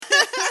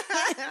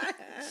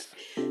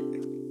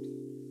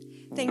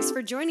Thanks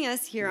for joining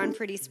us here on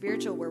Pretty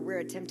Spiritual, where we're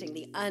attempting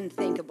the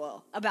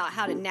unthinkable about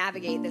how to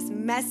navigate this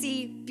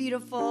messy,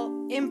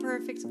 beautiful,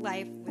 imperfect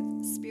life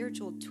with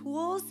spiritual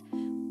tools,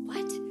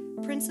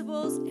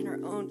 principles, and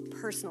our own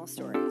personal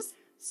stories.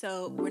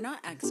 So we're not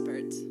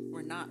experts.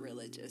 We're not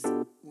religious.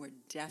 We're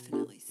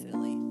definitely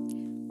silly.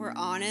 We're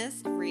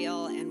honest,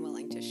 real, and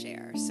willing to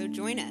share. So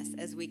join us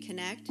as we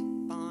connect,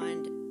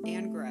 bond,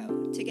 and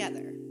grow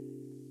together.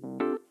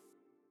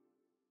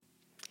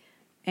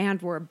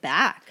 And we're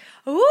back.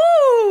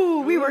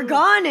 Ooh, we were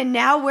gone and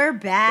now we're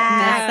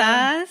back.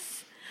 That's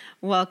us.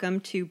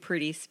 Welcome to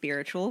Pretty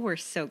Spiritual. We're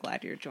so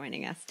glad you're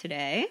joining us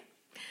today.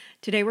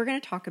 Today we're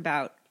going to talk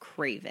about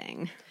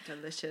craving.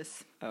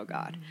 Delicious. Oh,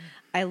 God.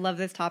 I love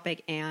this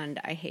topic and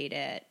I hate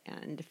it.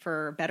 And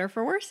for better or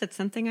for worse, it's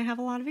something I have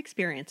a lot of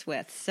experience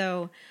with.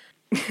 So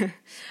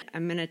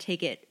I'm going to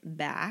take it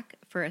back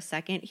for a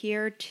second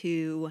here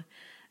to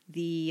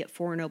the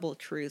Four Noble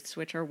Truths,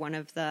 which are one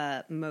of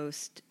the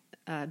most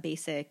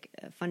basic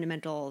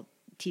fundamental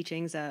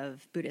teachings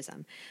of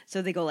Buddhism.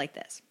 So they go like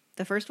this.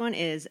 The first one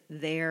is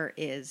there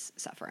is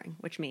suffering,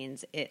 which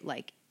means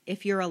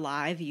if you're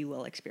alive, you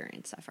will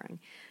experience suffering.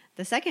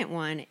 The second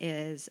one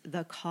is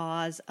the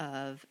cause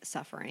of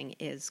suffering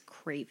is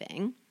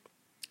craving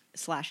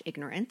 /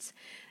 ignorance.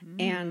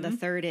 Mm-hmm. And the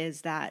third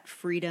is that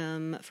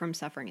freedom from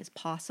suffering is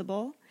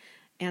possible.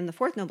 And the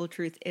fourth noble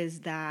truth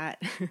is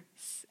that,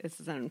 this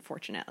is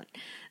unfortunate,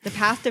 the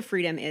path to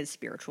freedom is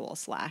spiritual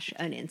 /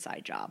 an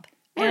inside job.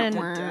 And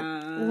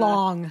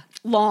long,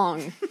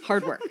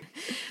 hard work.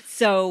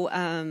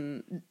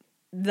 So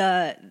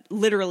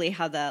literally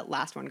how the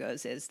last one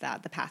goes is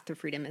that the path to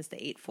freedom is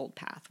the Eightfold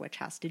Path, which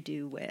has to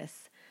do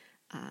with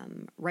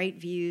right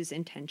views,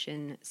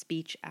 intention,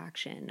 speech,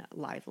 action,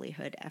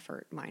 livelihood,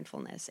 effort,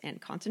 mindfulness, and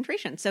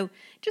concentration. So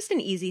just an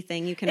easy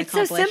thing you can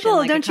accomplish. It's so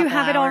simple. In Don't you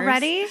have hours. It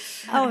already?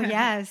 Oh,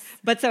 yes.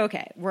 But so,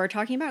 okay, we're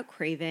talking about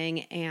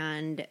craving,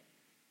 and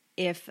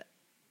if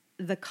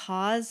the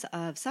cause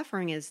of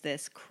suffering is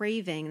this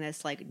craving,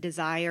 this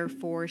desire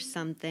for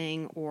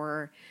something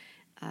or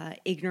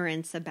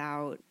ignorance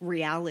about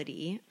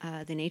reality,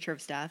 the nature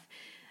of stuff,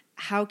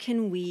 how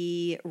can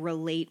we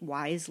relate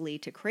wisely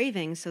to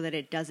craving so that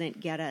it doesn't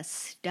get us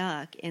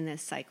stuck in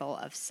this cycle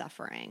of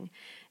suffering?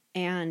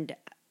 And,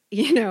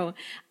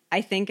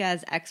 I think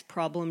as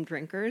ex-problem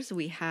drinkers,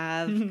 we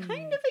have kind of a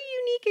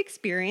unique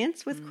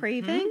experience with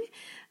craving.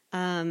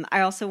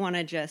 I also want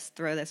to just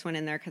throw this one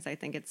in there because I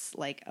think it's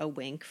like a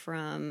wink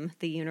from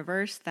the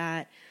universe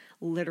that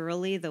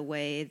literally the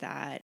way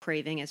that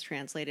craving is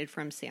translated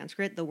from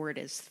Sanskrit, the word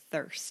is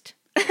thirst.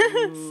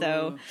 Ooh,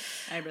 so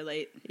I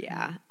relate.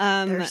 Yeah.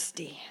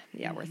 Thirsty.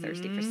 Yeah, we're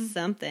thirsty for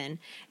something.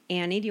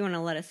 Annie, do you want to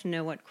let us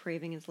know what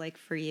craving is like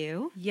for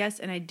you? Yes,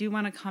 and I do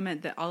want to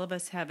comment that all of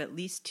us have at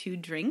least 2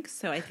 drinks,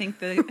 so I think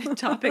the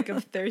topic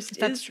of thirst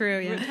is true,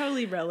 yeah.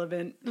 Totally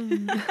relevant.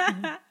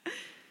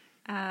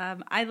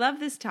 I love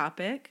this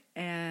topic,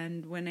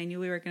 and when I knew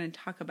we were going to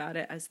talk about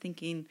it, I was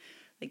thinking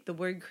the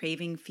word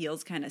craving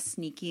feels kind of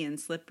sneaky and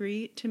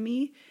slippery to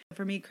me.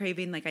 For me,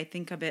 craving, I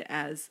think of it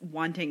as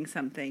wanting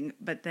something,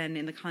 but then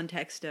in the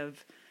context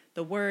of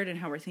the word and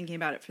how we're thinking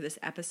about it for this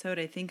episode,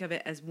 I think of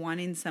it as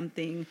wanting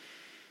something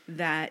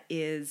that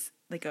is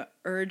like a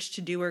urge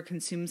to do or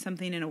consume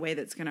something in a way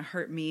that's going to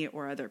hurt me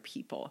or other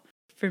people.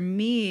 For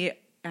me,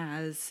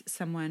 as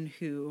someone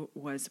who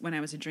was, when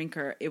I was a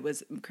drinker,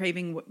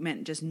 craving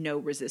meant just no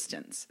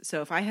resistance.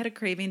 So if I had a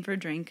craving for a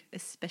drink,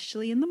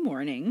 especially in the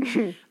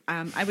morning,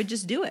 I would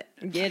just do it.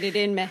 Get it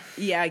in me.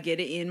 Yeah, get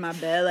it in my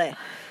belly.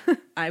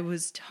 I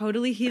was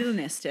totally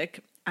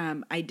hedonistic.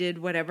 I did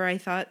whatever I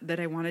thought that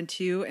I wanted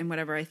to and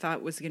whatever I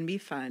thought was going to be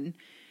fun.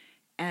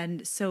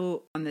 And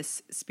so on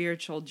this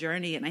spiritual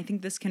journey, and I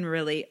think this can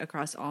relate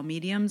across all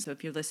mediums. So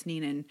if you're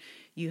listening and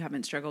you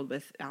haven't struggled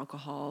with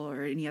alcohol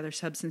or any other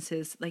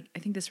substances, I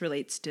think this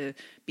relates to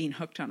being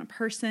hooked on a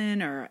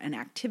person or an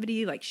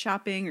activity like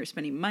shopping or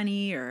spending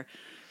money or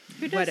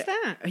who does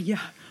that?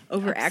 Yeah,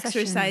 over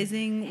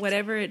exercising,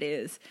 whatever it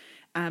is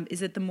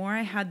that the more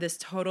I had this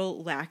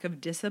total lack of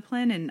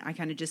discipline and I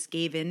kind of just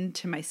gave in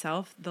to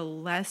myself, the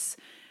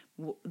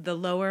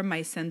lower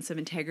my sense of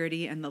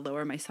integrity and the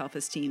lower my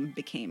self-esteem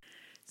became.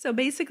 So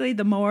basically,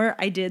 the more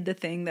I did the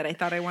thing that I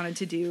thought I wanted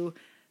to do,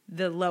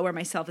 the lower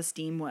my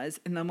self-esteem was,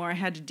 and the more I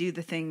had to do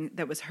the thing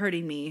that was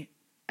hurting me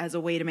as a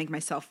way to make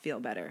myself feel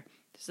better.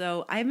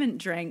 So I haven't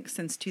drank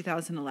since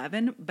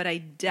 2011, but I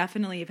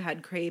definitely have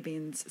had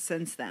cravings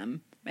since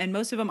then, and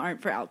most of them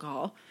aren't for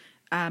alcohol,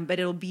 but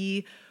it'll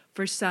be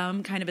for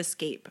some kind of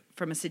escape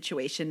from a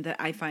situation that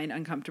I find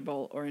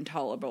uncomfortable or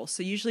intolerable.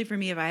 So usually for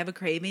me, if I have a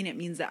craving, it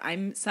means that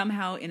I'm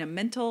somehow in a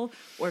mental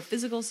or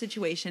physical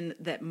situation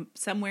that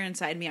somewhere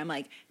inside me, I'm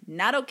like,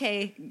 not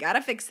okay,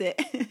 gotta fix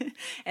it.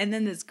 And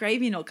then this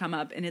craving will come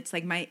up and it's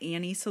like my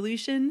Annie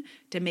solution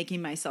to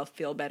making myself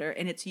feel better.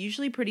 And it's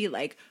usually pretty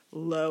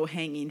low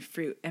hanging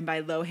fruit. And by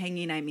low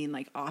hanging, I mean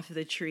off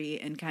the tree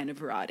and kind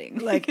of rotting.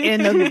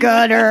 In the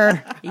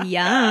gutter.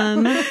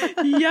 Yum.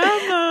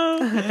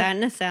 Yummo. Put that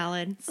in a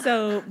salad.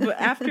 So but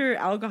after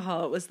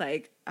alcohol, it was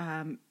like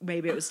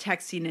maybe it was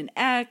texting an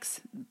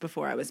ex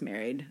before I was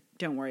married.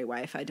 Don't worry,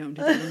 wife, I don't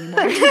do that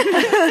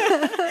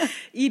anymore.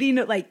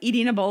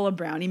 eating a bowl of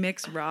brownie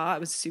mix raw. I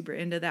was super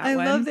into that. I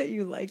one. love that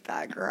you like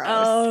that, gross.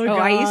 Oh, God,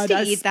 I used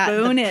to eat that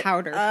in the it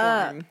powder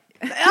up. form.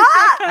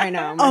 I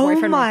know. My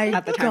boyfriend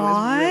at the time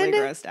was really God.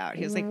 grossed out.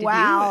 He was like,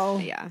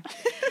 Wow. Yeah.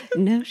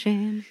 No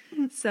shame.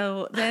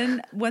 So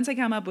then once I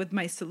come up with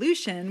my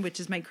solution, which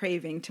is my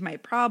craving to my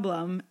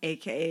problem,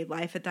 aka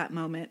life at that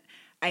moment,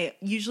 I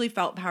usually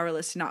felt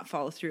powerless to not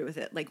follow through with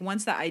it. Like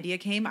once the idea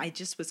came, I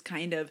just was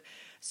kind of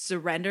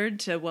surrendered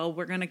to, well,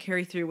 we're going to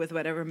carry through with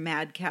whatever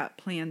madcap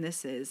plan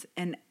this is.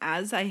 And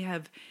as I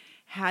have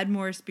had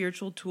more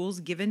spiritual tools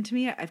given to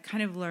me, I've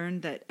kind of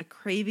learned that a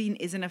craving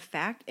isn't a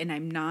fact and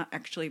I'm not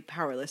actually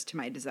powerless to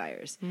my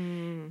desires.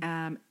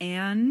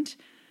 And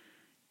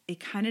it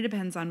kind of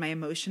depends on my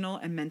emotional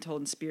and mental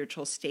and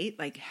spiritual state,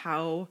 like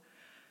how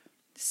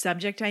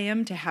subject I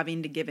am to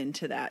having to give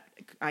into that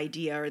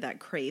idea or that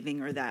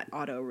craving or that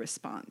auto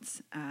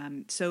response.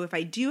 So if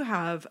I do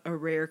have a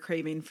rare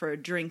craving for a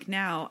drink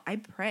now, I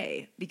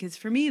pray, because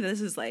for me,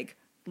 this is like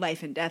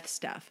life and death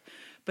stuff.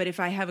 But if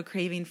I have a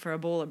craving for a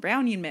bowl of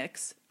brownie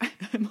mix,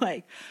 I'm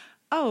like,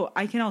 oh,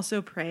 I can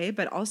also pray.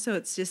 But also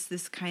it's just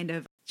this kind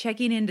of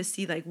checking in to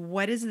see like,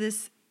 what is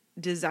this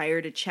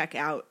desire to check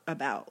out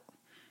about?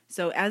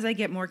 So as I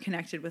get more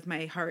connected with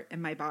my heart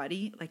and my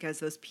body, like as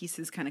those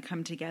pieces kind of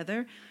come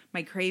together,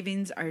 my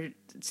cravings are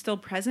still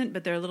present,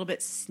 but they're a little bit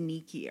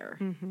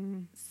sneakier.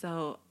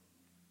 So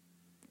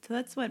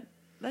that's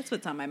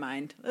what's on my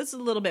mind. That's a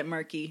little bit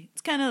murky.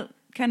 It's kind of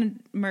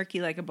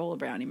murky like a bowl of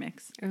brownie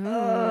mix.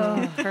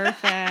 Oh,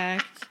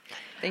 perfect.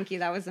 Thank you.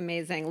 That was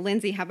amazing.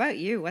 Lindsay, how about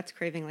you? What's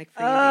craving like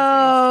for you?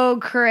 Oh,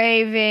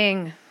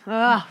 craving.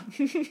 Oh,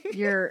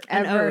 you're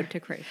An ode to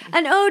craving.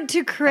 An ode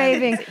to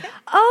craving.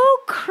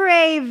 Oh,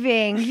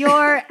 craving.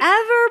 Your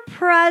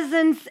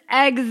ever-presence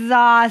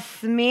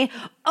exhausts me.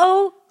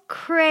 Oh,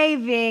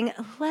 craving.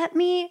 Let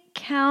me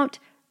count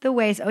the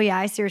ways. Oh, yeah,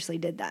 I seriously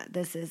did that.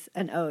 This is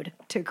an ode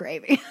to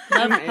craving.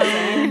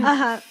 Amazing.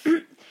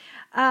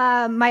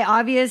 My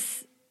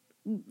obvious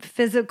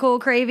physical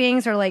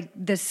cravings are like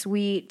the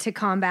sweet to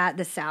combat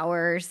the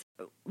sours.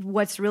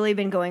 What's really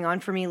been going on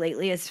for me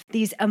lately is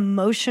these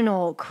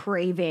emotional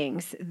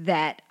cravings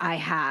that I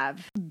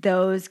have.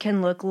 Those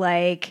can look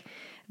like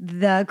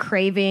the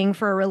craving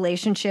for a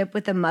relationship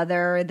with a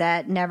mother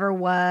that never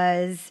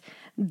was,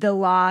 the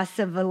loss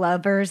of a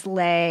lover's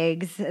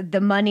legs,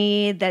 the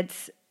money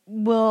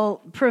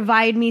will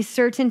provide me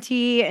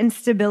certainty and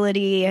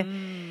stability.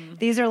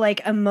 These are like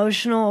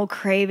emotional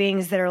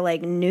cravings that are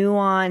like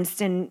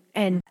nuanced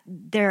and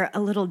they're a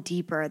little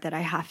deeper that I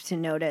have to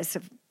notice.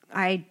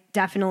 I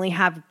definitely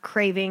have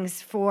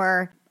cravings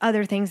for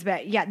other things,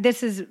 but yeah,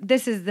 this is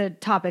the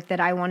topic that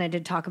I wanted to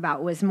talk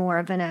about, was more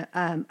of an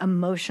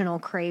emotional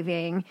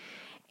craving.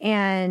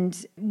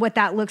 And what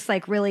that looks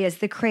like really is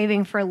the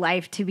craving for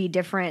life to be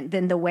different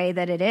than the way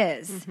that it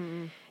is.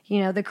 Mm-hmm. You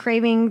know, the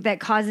craving that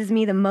causes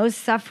me the most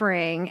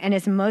suffering and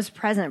is most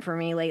present for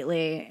me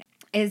lately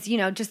is, you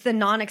know, just the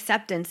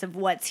non-acceptance of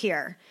what's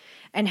here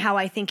and how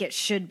I think it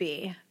should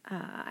be.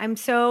 I'm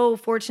so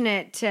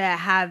fortunate to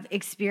have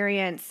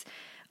experience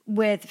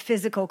with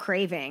physical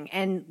craving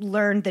and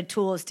learned the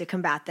tools to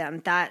combat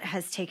them. That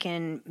has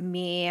taken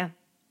me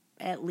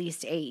at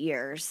least 8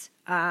 years.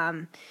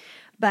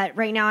 But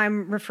right now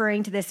I'm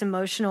referring to this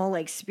emotional,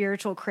 like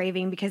spiritual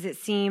craving because it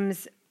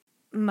seems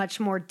much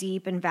more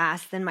deep and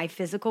vast than my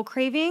physical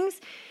cravings.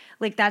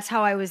 Like that's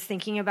how I was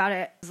thinking about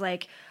it. It was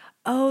like,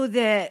 oh,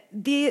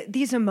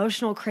 these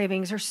emotional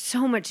cravings are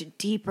so much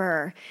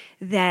deeper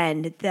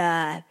than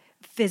the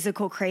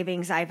physical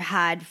cravings I've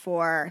had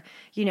for,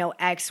 you know,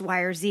 X, Y,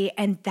 or Z.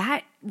 And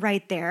that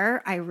right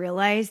there, I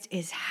realized,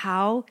 is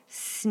how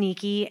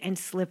sneaky and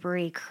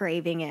slippery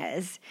craving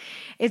is.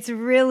 It's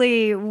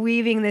really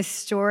weaving this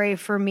story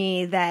for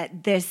me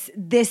that this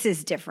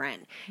is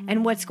different. Mm-hmm.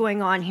 And what's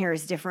going on here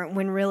is different,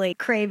 when really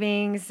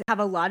cravings have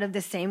a lot of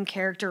the same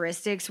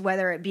characteristics,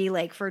 whether it be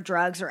like for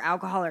drugs or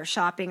alcohol or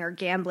shopping or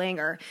gambling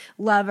or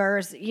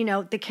lovers, you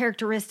know, the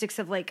characteristics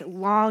of like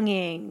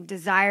longing,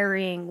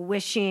 desiring,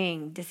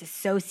 wishing,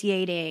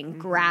 disassociating,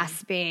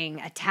 grasping,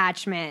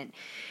 attachment.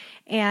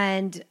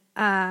 And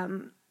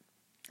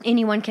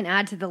anyone can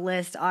add to the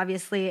list,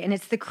 obviously. And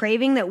it's the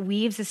craving that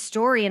weaves a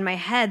story in my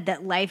head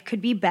that life could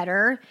be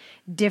better,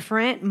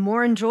 different,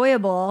 more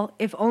enjoyable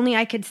if only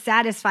I could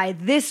satisfy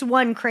this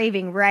one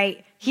craving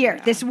right here,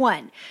 this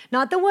one.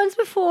 Not the ones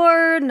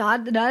before,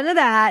 none of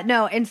that.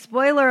 No, and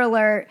spoiler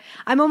alert,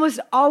 I'm almost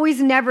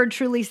always never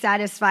truly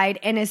satisfied.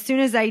 And as soon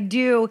as I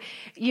do,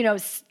 you know,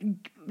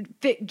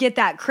 get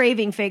that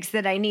craving fix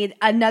that I need,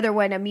 another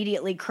one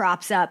immediately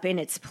crops up in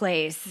its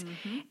place.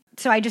 Mm-hmm.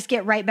 So I just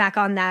get right back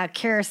on that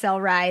carousel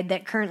ride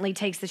that currently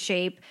takes the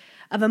shape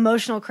of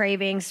emotional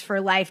cravings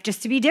for life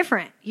just to be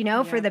different, you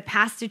know, for the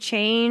past to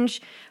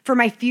change, for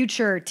my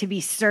future to be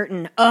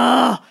certain.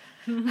 Oh,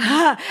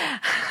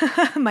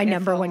 My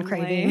number one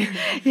craving.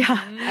 Yeah.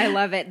 I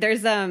love it.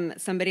 There's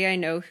somebody I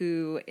know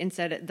who,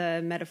 instead,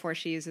 the metaphor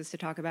she uses to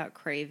talk about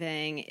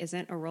craving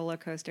isn't a roller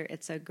coaster,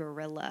 it's a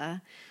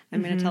gorilla.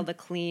 I'm going to tell the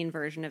clean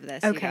version of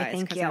this, you guys,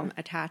 thank because you. I'm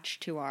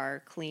attached to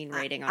our clean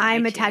rating on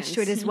I'm iTunes. attached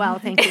to it as well.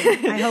 Thank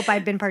you. I hope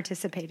I've been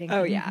participating.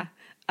 Oh, yeah.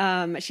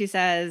 She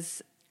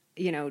says,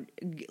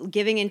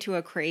 giving into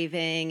a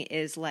craving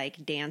is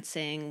like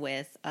dancing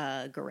with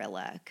a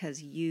gorilla,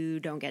 because you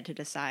don't get to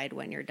decide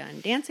when you're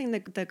done dancing.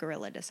 The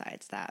gorilla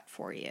decides that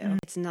for you.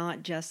 It's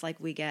not just like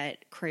we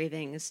get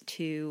cravings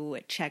to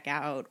check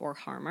out or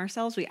harm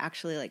ourselves. We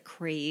actually like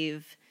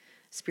crave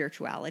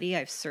spirituality.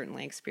 I've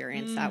certainly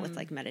experienced that with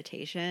like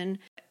meditation.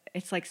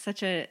 It's like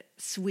such a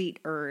sweet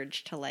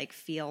urge to like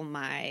feel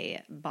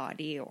my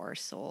body or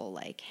soul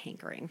like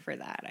hankering for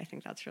that. I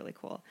think that's really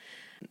cool.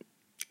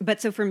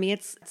 But so for me,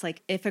 it's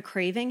like if a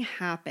craving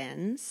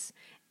happens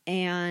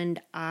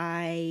and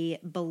I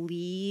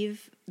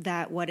believe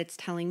that what it's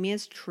telling me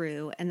is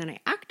true, and then I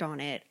act on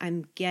it,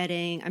 I'm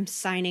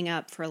signing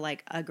up for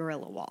like a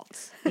gorilla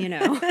waltz,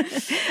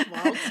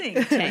 Waltzing.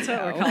 That's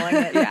what we're calling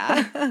it.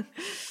 Yeah.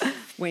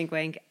 Wink,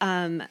 wink.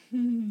 And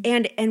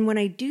when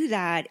I do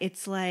that,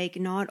 it's like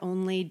not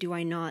only do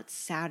I not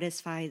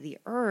satisfy the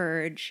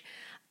urge,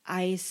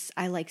 I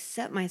like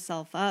set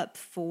myself up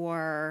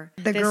for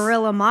The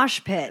gorilla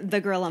mosh pit. the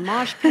gorilla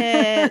mosh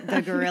pit,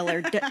 the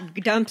gorilla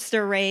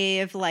dumpster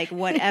rave, like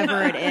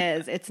whatever it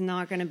is, it's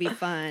not going to be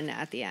fun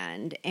at the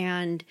end.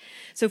 And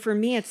so for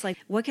me, it's like,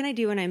 what can I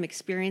do when I'm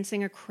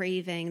experiencing a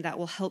craving that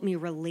will help me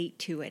relate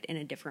to it in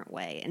a different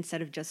way,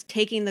 instead of just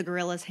taking the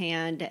gorilla's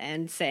hand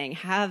and saying,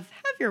 have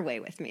your way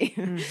with me.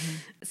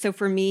 So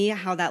for me,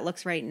 how that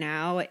looks right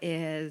now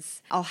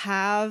is I'll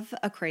have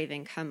a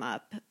craving come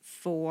up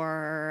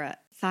for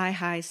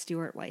thigh-high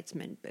Stuart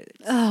Weitzman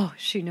boots. Oh,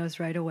 she knows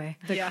right away.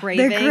 The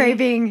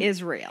craving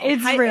is real.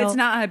 It's real. It's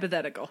not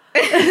hypothetical.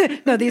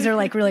 No, these are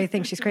like really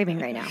things she's craving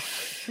right now.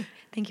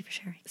 Thank you for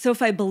sharing. So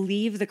if I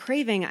believe the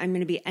craving, I'm going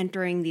to be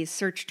entering these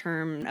search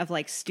terms of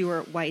like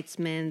Stuart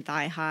Weitzman,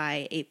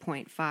 thigh-high,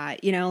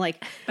 8.5,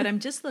 like. But I'm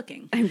just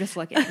looking. I'm just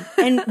looking.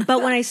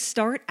 But when I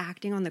start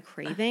acting on the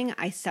craving,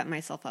 I set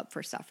myself up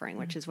for suffering,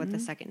 which is what the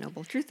second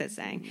noble truth is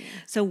saying.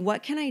 So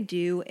what can I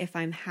do if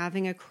I'm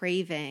having a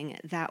craving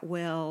that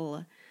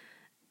will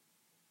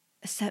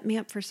set me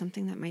up for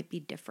something that might be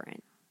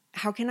different?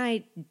 How can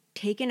I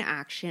take an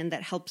action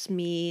that helps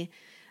me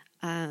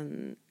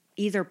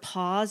either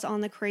pause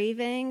on the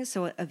craving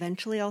so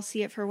eventually I'll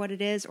see it for what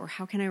it is, or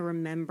how can I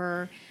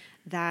remember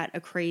that a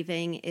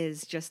craving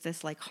is just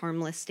this like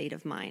harmless state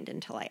of mind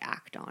until I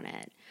act on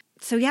it?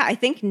 So yeah, I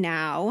think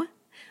now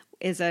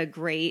is a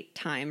great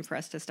time for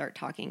us to start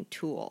talking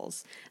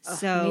tools.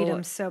 I need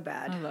them so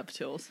bad. I love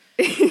tools.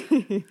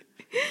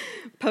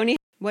 Pony,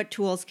 what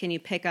tools can you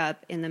pick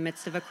up in the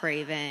midst of a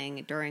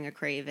craving, during a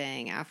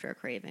craving, after a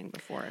craving,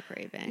 before a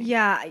craving?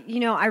 Yeah,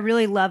 I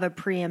really love a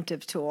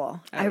preemptive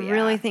tool. I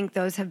really think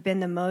those have been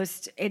the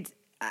most. It's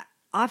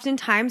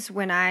oftentimes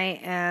when I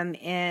am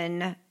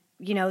in,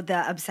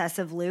 the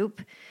obsessive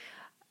loop,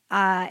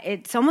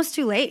 it's almost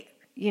too late,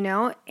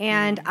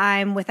 and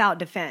I'm without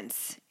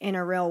defense in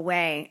a real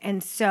way.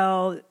 And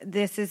so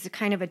this is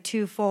kind of a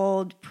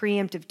twofold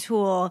preemptive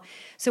tool.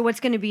 So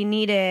what's going to be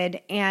needed,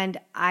 and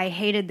I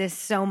hated this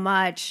so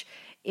much,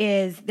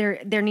 is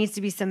there needs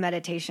to be some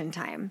meditation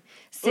time.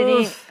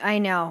 Sitting, oof. I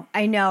know.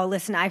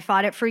 Listen, I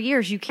fought it for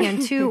years. You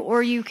can too,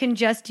 or you can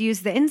just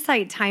use the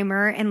Insight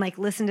Timer and like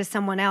listen to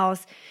someone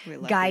else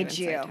guide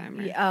you.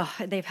 Oh,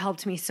 they've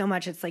helped me so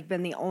much. It's like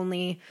been the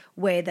only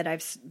way that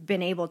I've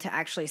been able to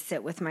actually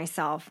sit with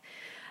myself.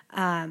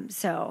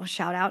 So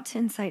shout out to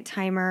Insight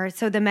Timer.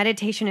 So the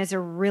meditation is a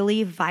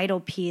really vital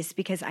piece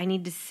because I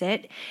need to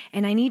sit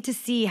and I need to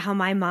see how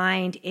my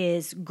mind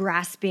is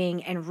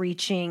grasping and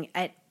reaching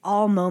at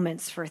all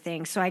moments for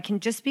things. So I can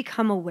just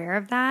become aware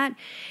of that.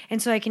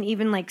 And so I can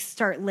even like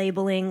start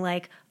labeling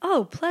like,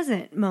 oh,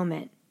 pleasant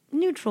moment,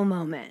 neutral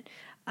moment,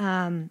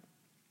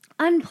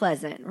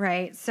 unpleasant,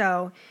 right?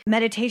 So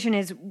meditation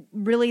is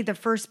really the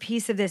first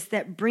piece of this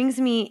that brings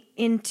me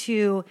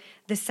into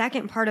the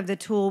second part of the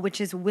tool, which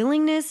is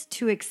willingness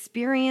to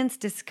experience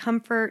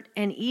discomfort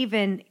and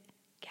even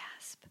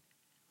gasp,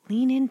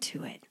 lean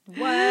into it.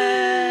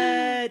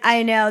 What?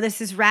 I know,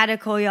 this is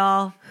radical,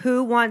 y'all.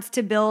 Who wants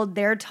to build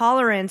their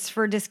tolerance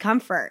for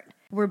discomfort?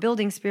 We're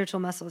building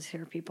spiritual muscles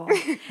here, people.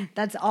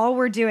 That's all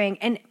we're doing.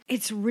 And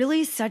it's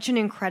really such an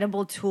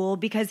incredible tool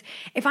because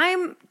if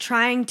I'm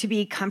trying to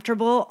be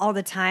comfortable all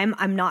the time,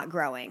 I'm not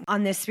growing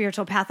on this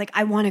spiritual path. Like,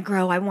 I want to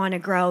grow,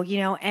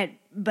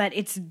 but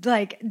it's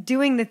like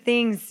doing the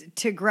things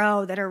to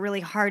grow that are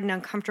really hard and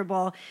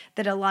uncomfortable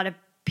that a lot of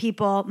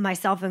people,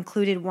 myself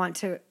included, want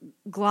to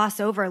gloss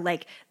over,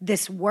 like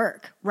this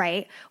work,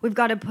 right? We've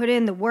got to put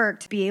in the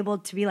work to be able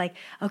to be like,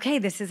 okay,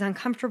 this is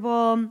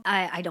uncomfortable.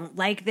 I don't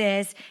like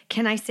this.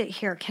 Can I sit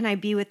here? Can I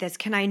be with this?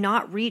 Can I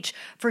not reach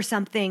for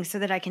something so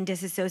that I can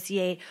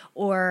disassociate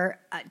or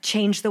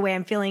change the way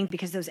I'm feeling?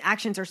 Because those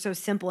actions are so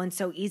simple and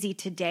so easy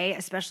today,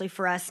 especially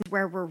for us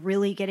where we're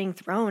really getting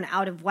thrown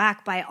out of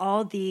whack by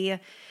all the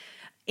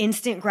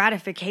instant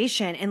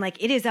gratification. And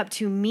like, it is up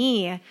to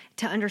me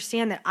to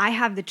understand that I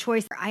have the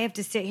choice. I have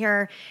to sit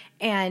here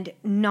and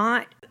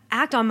not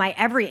act on my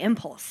every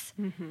impulse.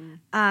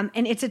 And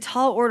it's a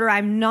tall order.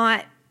 I'm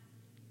not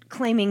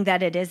claiming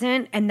that it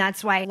isn't. And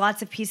that's why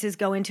lots of pieces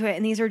go into it.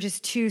 And these are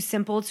just two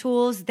simple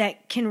tools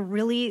that can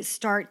really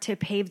start to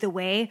pave the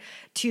way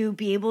to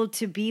be able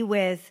to be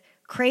with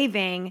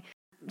craving.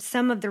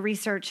 Some of the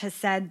research has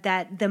said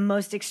that the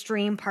most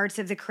extreme parts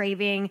of the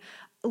craving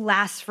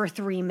last for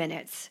 3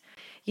 minutes.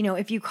 You know,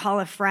 if you call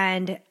a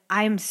friend,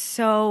 I'm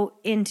so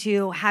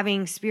into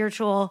having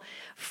spiritual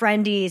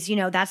friendies. You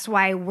know, that's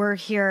why we're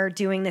here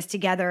doing this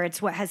together.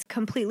 It's what has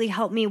completely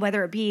helped me,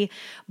 whether it be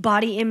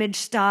body image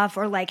stuff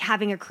or like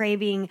having a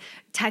craving,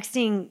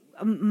 texting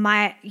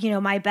my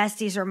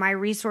besties or my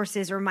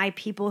resources or my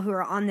people who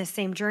are on the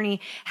same journey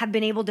have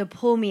been able to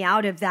pull me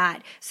out of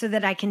that so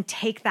that I can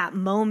take that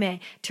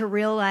moment to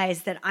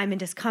realize that I'm in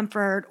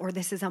discomfort or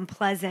this is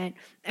unpleasant.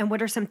 And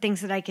what are some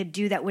things that I could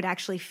do that would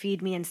actually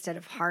feed me instead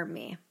of harm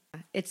me?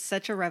 It's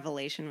such a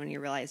revelation when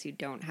you realize you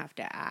don't have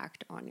to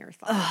act on your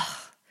thoughts. Ugh.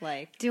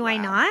 Like, do wow. I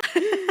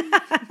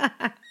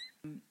not?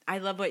 I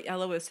love what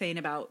Ella was saying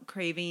about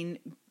craving.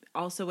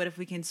 Also, what if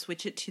we can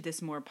switch it to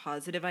this more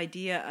positive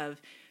idea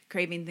of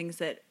craving things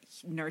that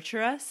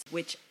nurture us,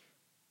 which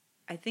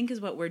I think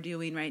is what we're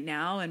doing right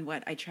now and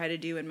what I try to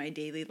do in my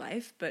daily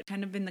life. But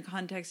kind of in the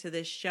context of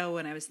this show,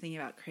 when I was thinking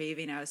about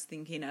craving, I was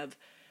thinking of,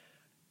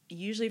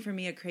 usually for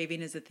me, a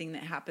craving is a thing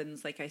that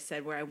happens, like I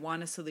said, where I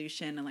want a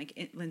solution. And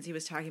like Lindsay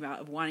was talking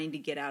about, of wanting to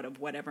get out of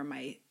whatever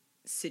my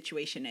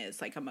situation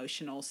is, like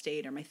emotional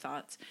state or my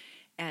thoughts.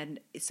 And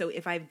so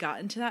if I've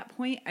gotten to that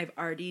point, I've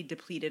already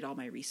depleted all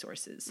my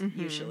resources,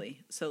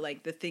 usually. So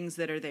like the things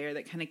that are there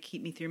that kind of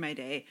keep me through my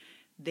day,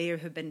 they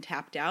have been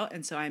tapped out.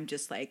 And so I'm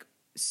just like,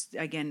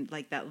 again,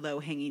 like that low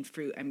hanging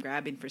fruit, I'm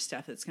grabbing for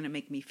stuff that's going to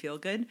make me feel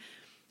good.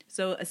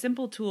 So a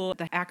simple tool,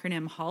 the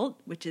acronym HALT,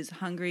 which is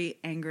hungry,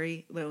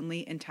 angry,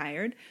 lonely, and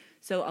tired.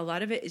 So a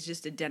lot of it is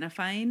just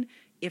identifying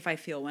if I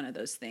feel one of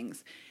those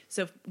things.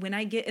 So when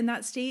I get in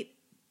that state,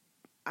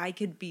 I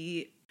could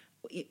be,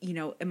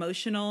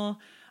 emotional,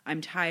 I'm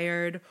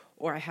tired,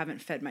 or I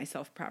haven't fed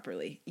myself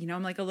properly.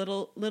 I'm like a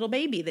little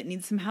baby that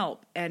needs some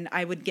help. And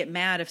I would get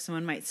mad if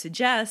someone might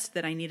suggest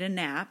that I need a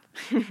nap.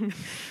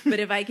 But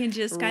if I can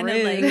just kind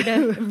of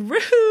like,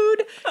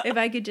 rude, if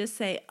I could just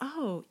say,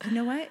 oh, you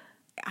know what?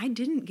 I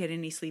didn't get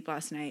any sleep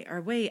last night, or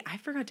wait, I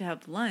forgot to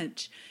have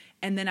lunch.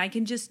 And then I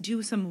can just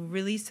do some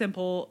really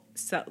simple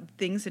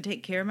things to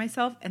take care of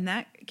myself. And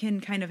that can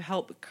kind of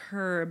help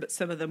curb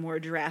some of the more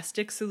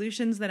drastic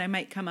solutions that I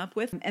might come up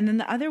with. And then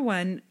the other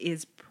one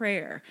is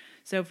prayer.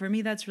 So for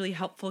me, that's really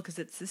helpful because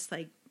it's this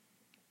like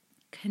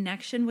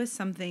connection with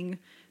something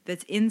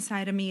that's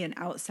inside of me and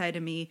outside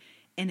of me.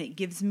 And it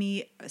gives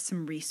me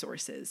some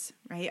resources,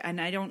 right? And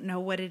I don't know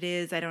what it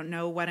is. I don't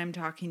know what I'm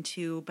talking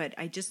to, but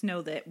I just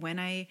know that when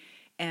I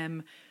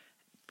am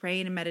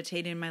praying and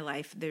meditating in my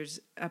life, there's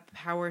a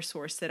power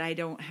source that I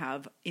don't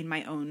have in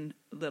my own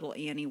little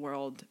Annie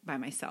world by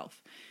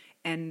myself.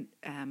 And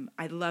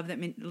I love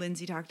that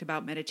Lindsay talked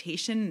about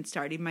meditation, and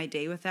starting my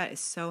day with that is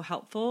so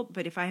helpful.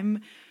 But if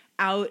I'm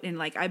out and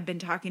like I've been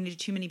talking to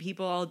too many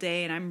people all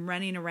day and I'm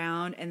running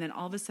around, and then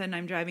all of a sudden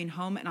I'm driving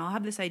home and I'll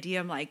have this idea,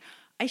 I'm like,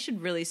 I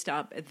should really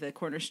stop at the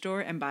corner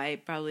store and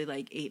buy probably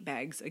like 8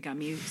 bags of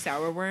gummy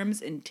sour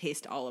worms and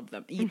taste all of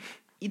them,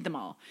 eat them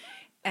all.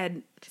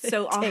 And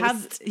so I'll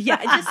have,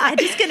 I'm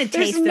just going to taste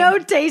There's them. no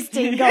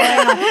tasting going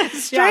on.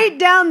 Straight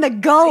down the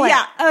gullet.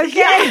 Yeah.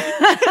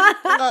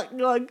 Okay.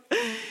 Look.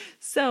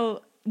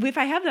 So if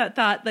I have that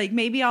thought, like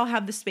maybe I'll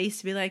have the space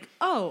to be like,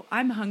 oh,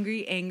 I'm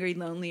hungry, angry,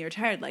 lonely, or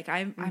tired. Like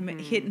I'm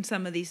hitting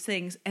some of these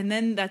things. And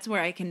then that's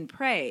where I can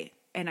pray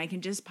and I can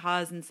just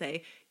pause and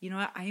say, you know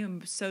what? I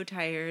am so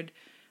tired.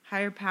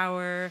 Higher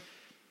power,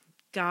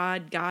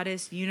 God,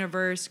 goddess,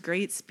 universe,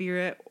 great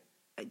spirit,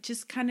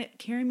 just kind of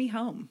carry me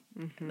home.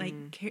 Like,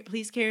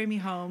 please carry me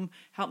home.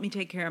 Help me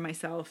take care of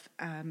myself,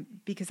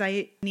 because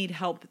I need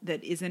help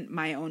that isn't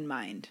my own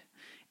mind.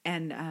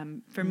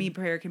 And for me,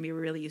 prayer can be a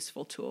really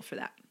useful tool for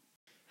that.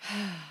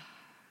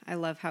 I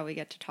love how we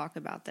get to talk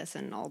about this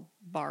and all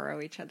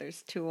borrow each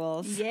other's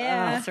tools.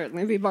 Yeah. I'll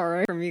certainly be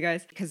borrowing from you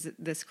guys because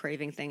this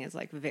craving thing is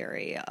like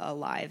very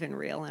alive and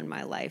real in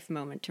my life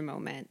moment to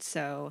moment.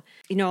 So,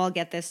 I'll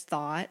get this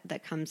thought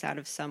that comes out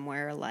of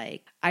somewhere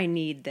like, I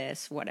need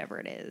this, whatever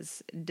it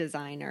is,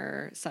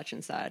 designer such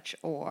and such,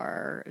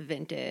 or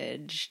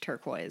vintage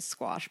turquoise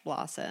squash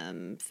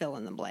blossom, fill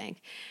in the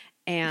blank.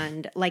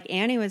 And like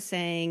Annie was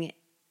saying,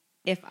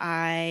 if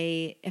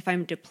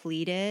I'm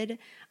depleted,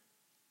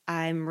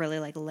 I'm really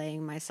like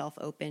laying myself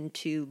open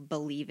to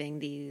believing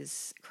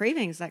these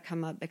cravings that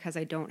come up because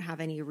I don't have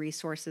any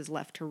resources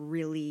left to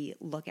really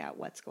look at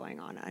what's going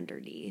on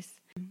underneath.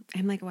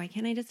 I'm like, why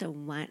can't I just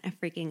want a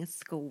freaking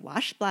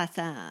squash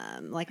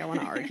blossom? Like I want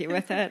to argue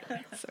with it.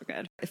 It's so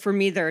good. For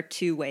me, there are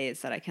 2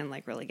 ways that I can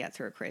like really get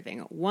through a craving.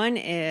 One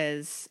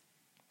is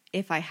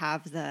if I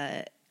have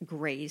the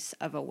grace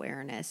of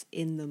awareness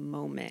in the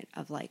moment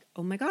of like,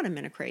 oh my God, I'm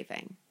in a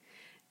craving.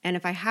 And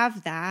if I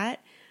have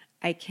that,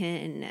 I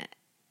can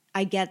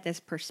I get this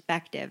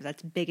perspective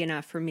that's big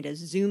enough for me to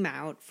zoom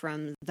out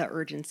from the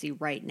urgency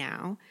right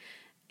now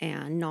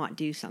and not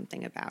do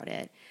something about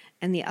it.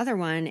 And the other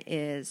one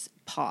is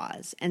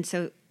pause. And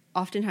so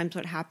oftentimes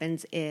what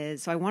happens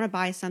is, so I want to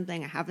buy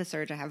something, I have this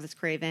urge, I have this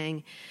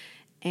craving,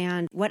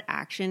 and what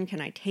action can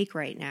I take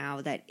right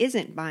now that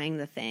isn't buying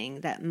the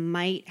thing that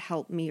might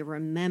help me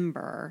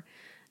remember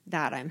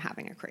that I'm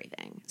having a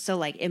craving? So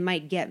like it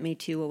might get me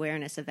to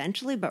awareness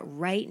eventually, but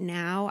right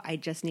now I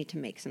just need to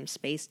make some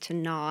space to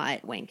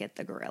not wank at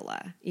the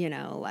gorilla,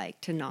 like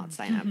to not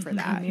sign up for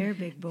that. Come here,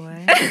 big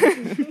boy.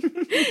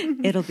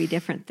 It'll be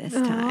different this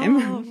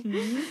time.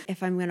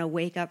 If I'm going to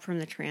wake up from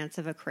the trance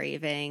of a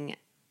craving,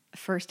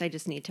 first I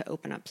just need to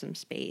open up some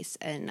space,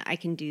 and I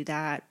can do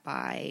that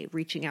by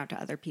reaching out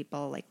to other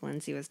people like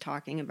Lindsay was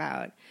talking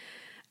about.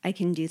 I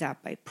can do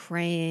that by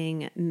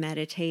praying,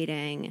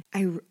 meditating.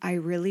 I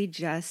really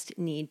just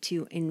need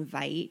to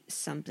invite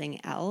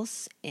something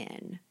else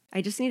in.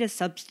 I just need a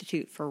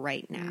substitute for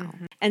right now.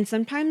 Mm-hmm. And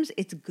sometimes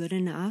it's good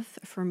enough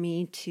for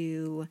me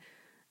to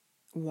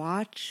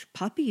watch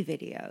puppy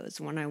videos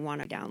when I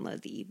want to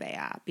download the eBay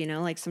app.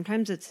 Like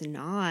sometimes it's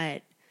not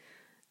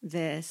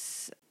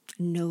this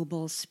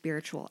noble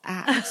spiritual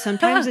act.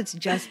 Sometimes it's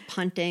just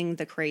punting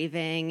the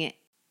craving.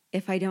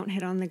 If I don't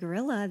hit on the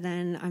gorilla,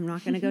 then I'm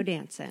not going to go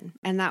dancing.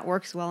 And that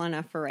works well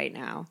enough for right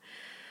now.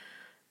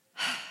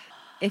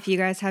 If you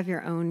guys have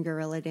your own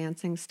gorilla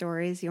dancing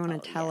stories you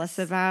want to tell us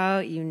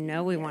about,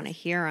 we want to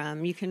hear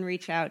them. You can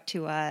reach out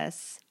to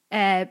us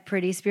at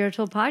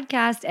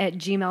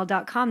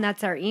prettyspiritualpodcast@gmail.com.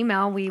 That's our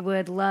email. We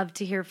would love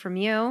to hear from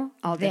you.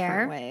 All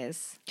different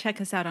ways.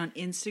 Check us out on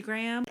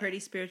Instagram, Pretty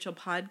Spiritual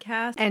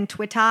Podcast. And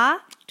Twitter.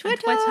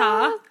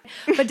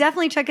 But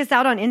definitely check us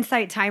out on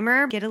Insight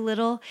Timer. Get a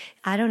little,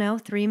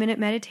 3-minute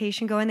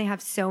meditation going. They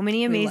have so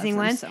many amazing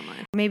ones. So much.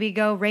 Maybe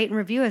go rate and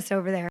review us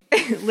over there.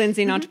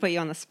 Lindsay, not to put you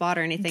on the spot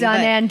or anything. Done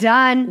and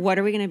done. What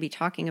are we going to be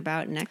talking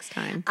about next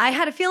time? I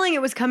had a feeling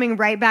it was coming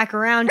right back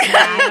around to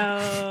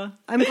that.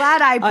 I'm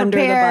glad I prepared. Under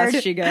the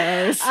bus she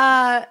goes.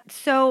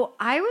 So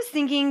I was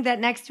thinking that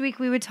next week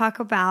we would talk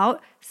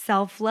about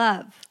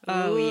self-love.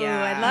 Oh,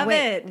 yeah. I love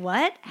it.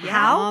 What? Yeah.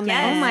 How?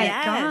 Yes. Oh, my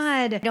Yes.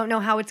 God. I don't know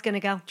how it's going to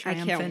go. I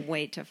can't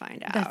wait to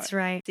find out. That's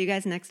right. See you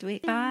guys next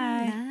week.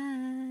 Bye. Bye.